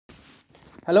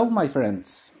Hello my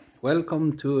friends,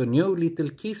 welcome to a new little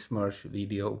Kissmersh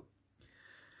video.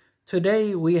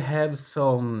 Today we have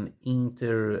some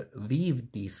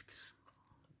interweave discs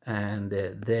and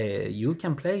you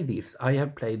can play this. I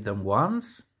have played them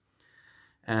once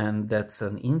and that's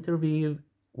an interweave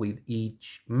with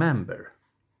each member.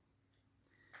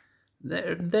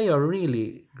 They are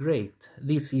really great.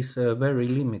 This is a very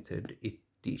limited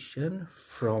edition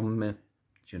from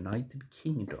United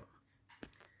Kingdom.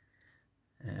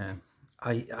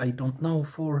 I don't know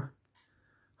for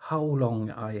how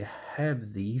long I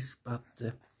have these, but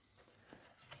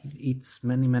it's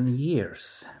many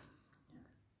years.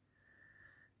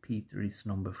 Peter is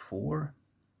number 4.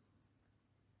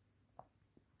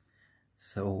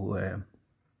 So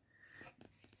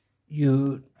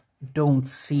you don't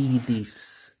see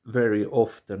this very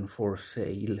often for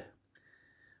sale.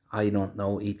 I don't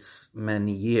know, it's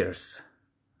many years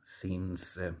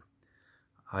since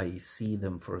I see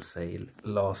them for sale.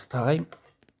 Last time,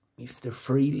 Mr.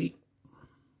 Freely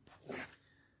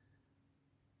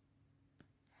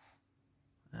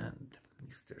and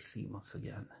Mr. Simons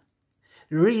again.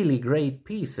 Really great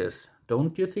pieces,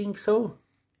 don't you think so?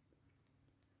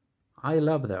 I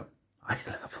love them. I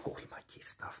love all my Kiss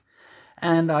stuff.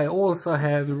 And I also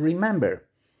have, remember,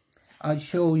 I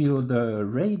show you the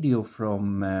radio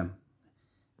from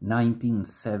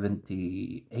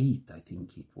 1978, I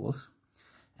think it was.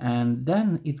 And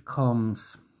then it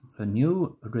comes a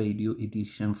new radio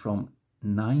edition from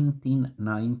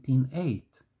 1998.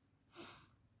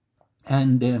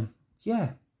 And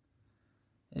yeah,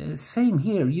 same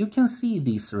here. You can see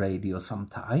this radio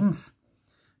sometimes,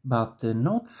 but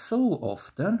not so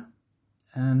often.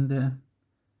 And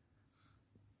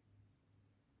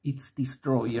it's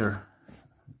Destroyer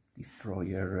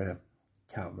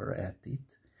cover at it.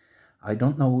 I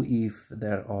don't know if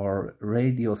there are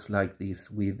radios like this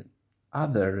with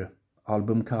other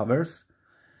album covers.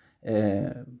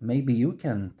 Maybe you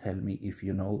can tell me if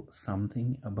you know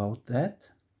something about that.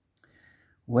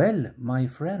 Well, my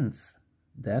friends,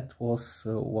 that was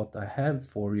what I have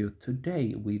for you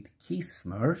today with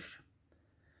Kissmersh.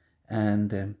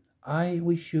 And I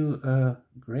wish you a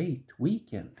great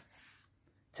weekend.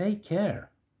 Take care.